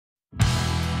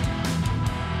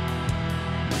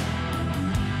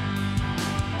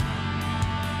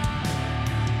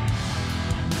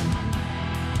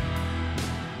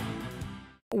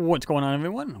What's going on,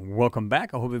 everyone? Welcome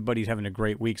back. I hope everybody's having a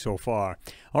great week so far.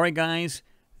 All right, guys,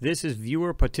 this is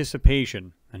viewer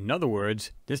participation. In other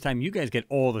words, this time you guys get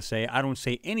all the say. I don't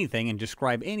say anything and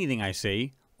describe anything I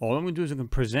see. All I'm going to do is I'm going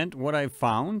to present what I've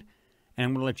found, and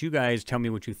I'm going to let you guys tell me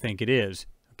what you think it is.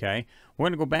 Okay? We're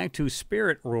going to go back to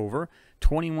Spirit Rover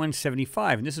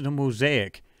 2175, and this is a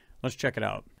mosaic. Let's check it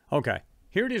out. Okay,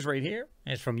 here it is right here.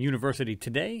 It's from University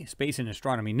Today, Space and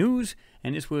Astronomy News,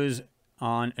 and this was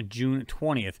on June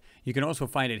 20th. You can also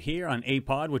find it here on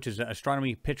APOD, which is the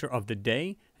astronomy picture of the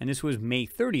day, and this was May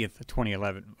 30th,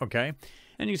 2011, okay?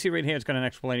 And you see right here, it's got an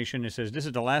explanation. It says, this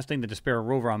is the last thing that the Spirit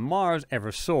rover on Mars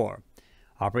ever saw.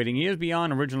 Operating years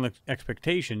beyond original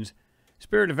expectations,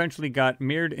 Spirit eventually got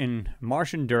mirrored in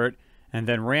Martian dirt and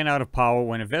then ran out of power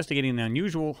when investigating the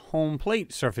unusual home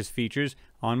plate surface features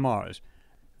on Mars.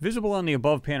 Visible on the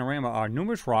above panorama are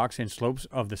numerous rocks and slopes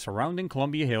of the surrounding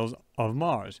Columbia Hills of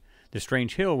Mars. The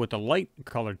strange hill with the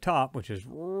light-colored top, which is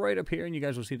right up here, and you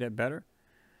guys will see that better.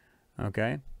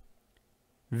 Okay.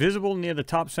 Visible near the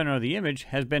top center of the image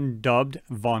has been dubbed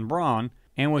Von Braun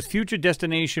and was future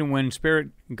destination when Spirit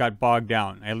got bogged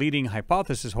down. A leading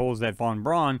hypothesis holds that Von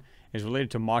Braun is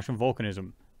related to Martian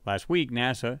volcanism. Last week,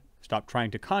 NASA stopped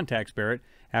trying to contact Spirit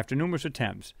after numerous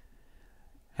attempts.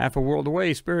 Half a world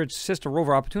away, Spirit's sister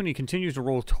rover Opportunity continues to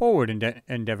roll toward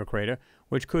Endeavour Crater,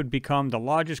 which could become the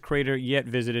largest crater yet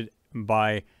visited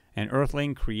by an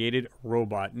Earthling-created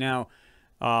robot. Now,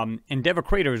 Endeavour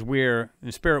Crater is where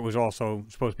the Spirit was also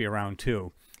supposed to be around,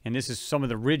 too. And this is some of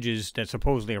the ridges that's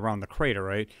supposedly around the crater,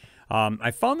 right?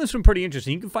 I found this one pretty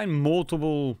interesting. You can find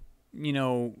multiple,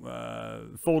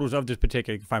 photos of this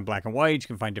particular. You can find black and white. You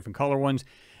can find different color ones.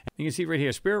 You can see right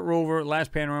here, Spirit Rover,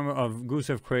 last panorama of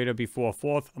Gusev Crater before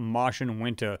fourth Martian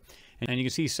winter. And you can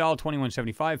see Sol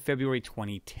 2175, February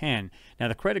 2010. Now,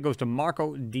 the credit goes to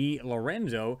Marco Di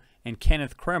Lorenzo and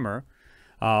Kenneth Kremer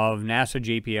of NASA,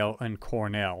 JPL, and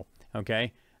Cornell.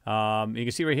 Okay? You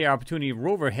can see right here, Opportunity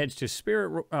Rover heads to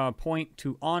Spirit Point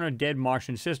to honor dead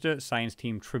Martian sister, science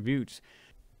team tributes.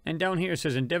 And down here it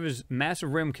says, Endeavour's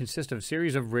massive rim consists of a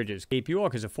series of ridges. Cape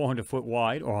York is a 400-foot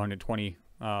wide, or 120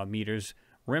 meters,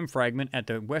 rim fragment at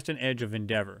the western edge of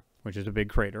Endeavour, which is a big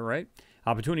crater, right?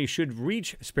 Opportunity should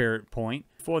reach Spirit Point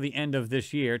for the end of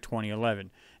this year,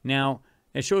 2011. Now,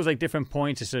 it shows like different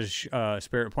points. It says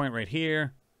Spirit Point right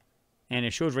here, and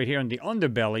it shows right here on the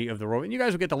underbelly of the rover. And you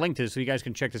guys will get the link to this so you guys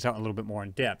can check this out a little bit more in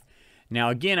depth.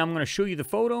 Now, again, I'm going to show you the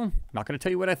photo. I'm not going to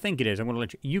tell you what I think it is. I'm going to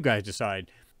let you guys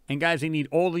decide. And guys, they need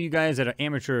all of you guys that are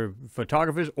amateur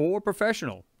photographers or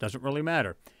professional. Doesn't really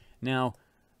matter. Now,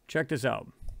 check this out.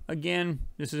 Again,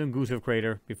 this is in Gusev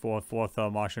Crater before fourth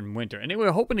Martian winter. And they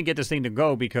were hoping to get this thing to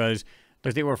go because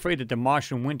they were afraid that the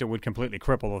Martian winter would completely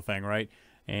cripple the thing, right?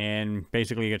 And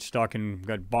basically get stuck and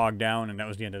got bogged down, and that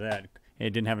was the end of that. It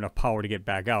didn't have enough power to get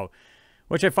back out.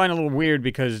 Which I find a little weird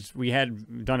because we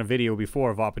had done a video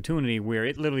before of Opportunity where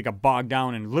it literally got bogged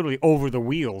down and literally over the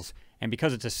wheels. And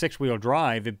because it's a six-wheel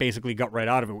drive, it basically got right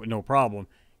out of it with no problem.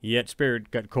 Yet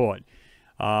Spirit got caught.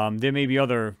 There may be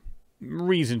other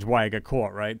reasons why I got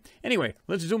caught, right? Anyway,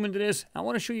 let's zoom into this. I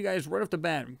want to show you guys right off the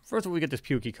bat. First of all, we get this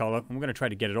pukey color, and we're going to try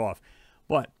to get it off.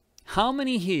 But how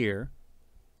many here,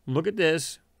 look at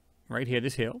this, right here,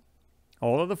 this hill.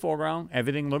 All of the foreground,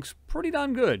 everything looks pretty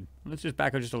darn good. Let's just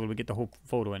back up just a little bit, get the whole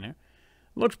photo in there.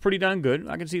 Looks pretty darn good.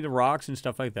 I can see the rocks and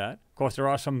stuff like that. Of course, there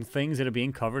are some things that are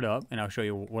being covered up, and I'll show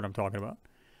you what I'm talking about.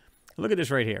 Look at this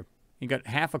right here. You got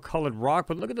half a colored rock,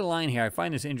 but look at the line here. I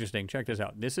find this interesting. Check this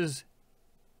out. This is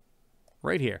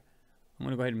right here. I'm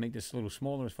going to go ahead and make this a little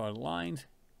smaller as far as lines.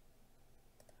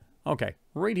 Okay,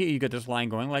 right here you got this line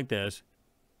going like this.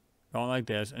 Going like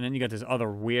this. And then you got this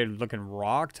other weird looking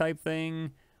rock type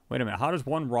thing. Wait a minute. How does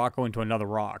one rock go into another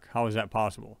rock? How is that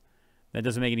possible? That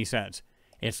doesn't make any sense.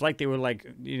 It's like they were like,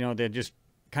 they're just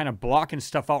kind of blocking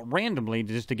stuff out randomly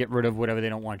just to get rid of whatever they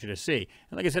don't want you to see.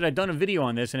 And like I said, I've done a video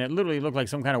on this, and it literally looked like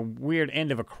some kind of weird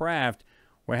end of a craft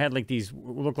where it had like these,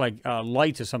 look like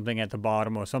lights or something at the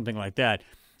bottom or something like that.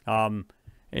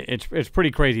 It's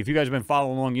pretty crazy. If you guys have been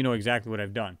following along, you know exactly what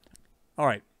I've done. All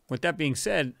right. With that being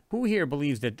said, who here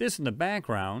believes that this in the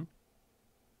background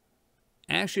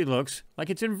actually looks like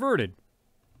it's inverted?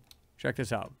 Check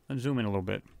this out. Let's zoom in a little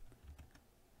bit.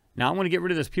 Now I'm going to get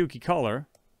rid of this pukey color,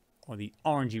 or the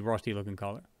orangey, rusty looking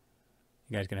color.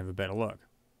 You guys can have a better look.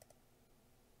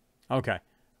 Okay.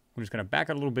 I'm just going to back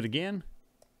it a little bit again.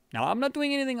 Now, I'm not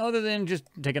doing anything other than just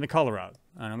taking the color out.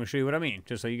 And I'm going to show you what I mean.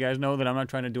 Just so you guys know that I'm not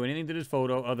trying to do anything to this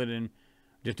photo other than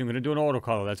just I'm going to do an auto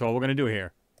color. That's all we're going to do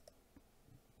here.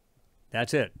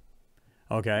 That's it.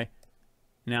 Okay.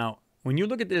 Now, when you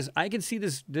look at this, I can see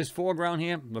this foreground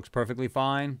here. Looks perfectly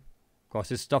fine. course,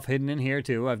 there's stuff hidden in here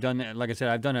too. I've done, like I said,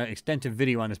 I've done an extensive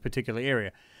video on this particular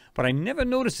area. But I never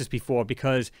noticed this before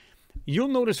because you'll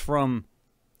notice from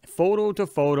photo to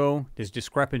photo, there's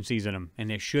discrepancies in them, and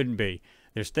there shouldn't be.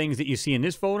 There's things that you see in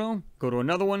this photo, go to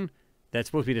another one, that's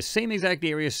supposed to be the same exact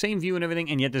area, same view and everything,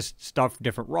 and yet there's stuff,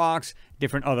 different rocks,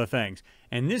 different other things.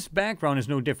 And this background is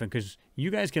no different because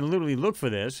you guys can literally look for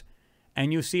this,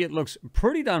 and you'll see it looks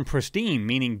pretty darn pristine,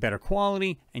 meaning better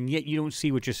quality, and yet you don't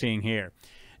see what you're seeing here.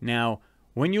 Now,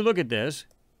 when you look at this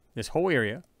whole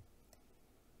area,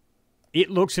 it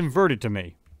looks inverted to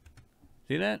me.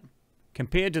 See that?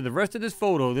 Compared to the rest of this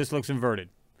photo, this looks inverted.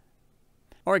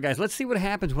 All right, guys, let's see what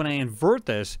happens when I invert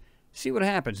this. See what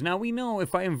happens. Now, we know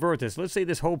if I invert this, let's say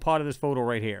this whole part of this photo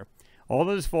right here, all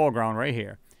of this foreground right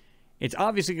here, it's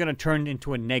obviously going to turn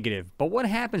into a negative. But what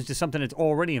happens to something that's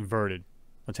already inverted?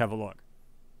 Let's have a look.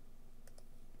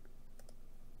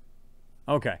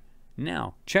 Okay,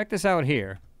 now, check this out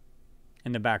here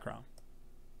in the background.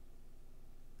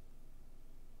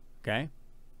 Okay?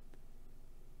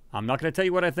 I'm not going to tell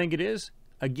you what I think it is.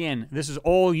 Again, this is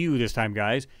all you this time,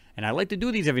 guys. And I like to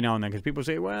do these every now and then because people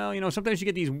say, well, you know, sometimes you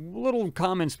get these little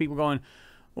comments, people going,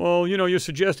 well, you know, you're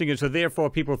suggesting it, so therefore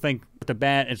people think at the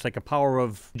bat it's like a power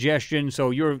of suggestion,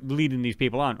 so you're leading these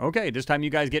people on. Okay, this time you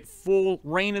guys get full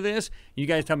reign of this. You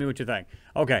guys tell me what you think.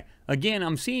 Okay, again,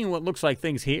 I'm seeing what looks like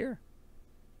things here.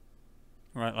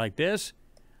 Right, like this.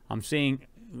 I'm seeing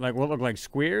like what look like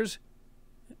squares,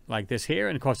 like this here.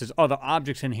 And of course, there's other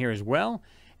objects in here as well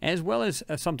as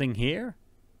something here.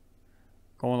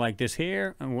 Going like this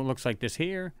here, and what looks like this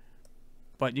here.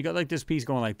 But you got like this piece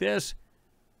going like this.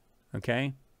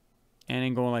 Okay? And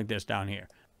then going like this down here.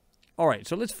 Alright,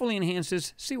 so let's fully enhance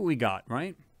this. See what we got,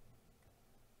 right?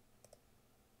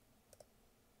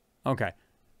 Okay.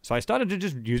 So I started to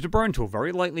just use the burn tool.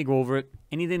 Very lightly go over it.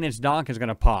 Anything that's dark is going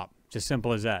to pop. It's as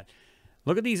simple as that.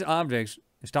 Look at these objects.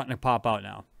 They're starting to pop out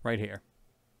now. Right here.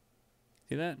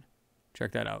 See that?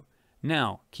 Check that out.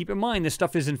 Now, keep in mind this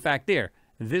stuff is in fact there.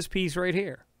 This piece right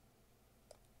here.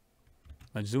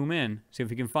 Let's zoom in, see if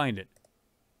we can find it.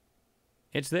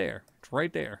 It's there. It's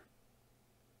right there.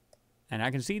 And I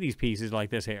can see these pieces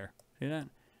like this here. See that?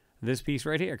 This piece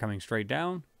right here coming straight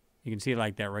down. You can see it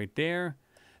like that right there.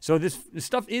 So this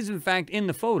stuff is in fact in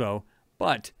the photo,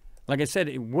 but like I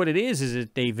said, what it is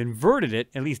that they've inverted it.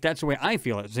 At least that's the way I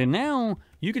feel it. So now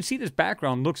you can see this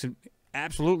background looks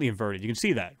absolutely inverted. You can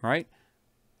see that, right?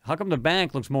 How come the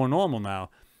back looks more normal now?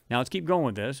 Now let's keep going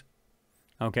with this.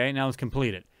 Okay, now let's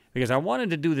complete it. Because I wanted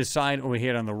to do this side over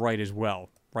here on the right as well.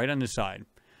 Right on this side.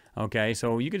 Okay,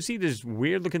 so you can see this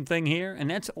weird looking thing here. And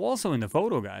that's also in the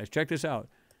photo, guys. Check this out.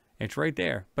 It's right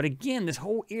there. But again, this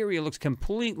whole area looks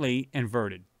completely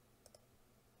inverted.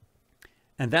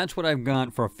 And that's what I've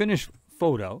got for a finished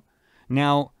photo.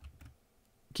 Now,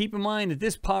 keep in mind that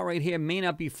this part right here may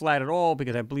not be flat at all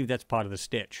because I believe that's part of the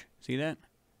stitch. See that?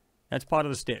 That's part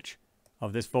of the stitch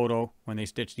of this photo when they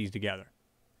stitch these together.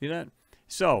 See that?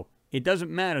 So, it doesn't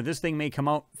matter. This thing may come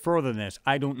out further than this.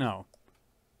 I don't know.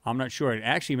 I'm not sure. It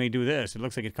actually may do this. It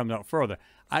looks like it comes out further.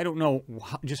 I don't know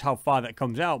just how far that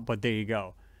comes out, but there you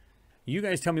go. You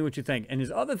guys tell me what you think. And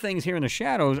there's other things here in the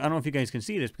shadows. I don't know if you guys can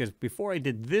see this because before I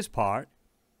did this part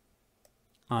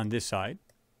on this side,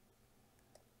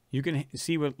 you can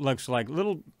see what looks like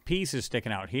little pieces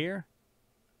sticking out here.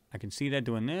 I can see that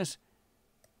doing this.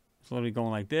 It's literally going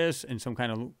like this and some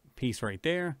kind of piece right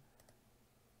there.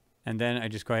 And then I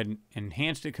just go ahead and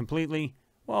enhanced it completely.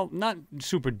 Well, not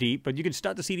super deep, but you can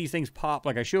start to see these things pop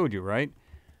like I showed you, right?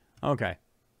 Okay.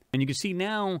 And you can see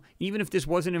now, even if this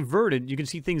wasn't inverted, you can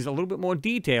see things a little bit more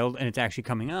detailed and it's actually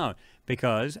coming out.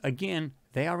 Because, again,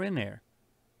 they are in there.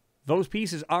 Those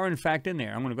pieces are in fact in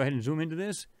there. I'm going to go ahead and zoom into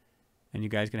this and you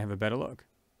guys can have a better look.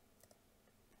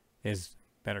 There's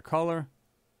better color.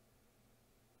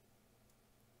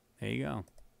 There you go.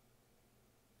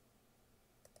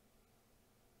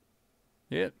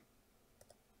 Yep.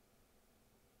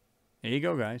 There you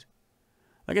go, guys.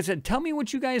 Like I said, tell me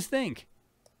what you guys think.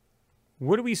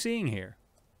 What are we seeing here?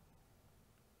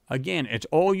 Again, it's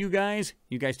all you guys.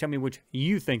 You guys tell me which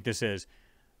you think this is.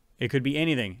 It could be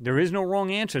anything. There is no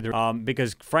wrong answer there,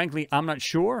 because, frankly, I'm not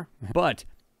sure. But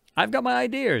I've got my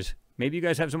ideas. Maybe you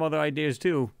guys have some other ideas,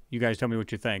 too. You guys tell me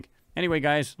what you think. Anyway,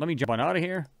 guys, let me jump on out of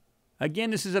here.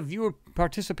 Again, this is a viewer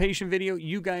participation video.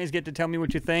 You guys get to tell me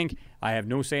what you think. I have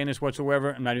no say in this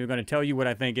whatsoever. I'm not even going to tell you what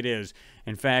I think it is.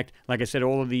 In fact, like I said,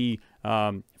 all of the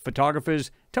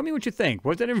photographers, tell me what you think.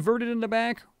 Was that inverted in the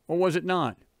back or was it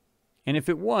not? And if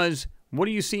it was, what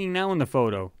are you seeing now in the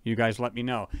photo? You guys let me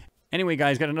know. Anyway,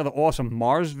 guys, got another awesome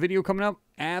Mars video coming up.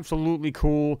 Absolutely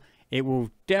cool. It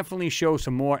will definitely show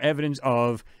some more evidence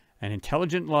of an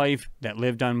intelligent life that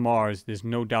lived on Mars. There's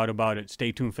no doubt about it.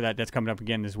 Stay tuned for that. That's coming up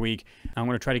again this week. I'm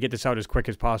going to try to get this out as quick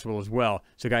as possible as well.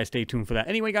 So guys, stay tuned for that.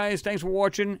 Anyway, guys, thanks for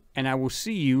watching, and I will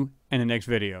see you in the next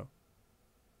video.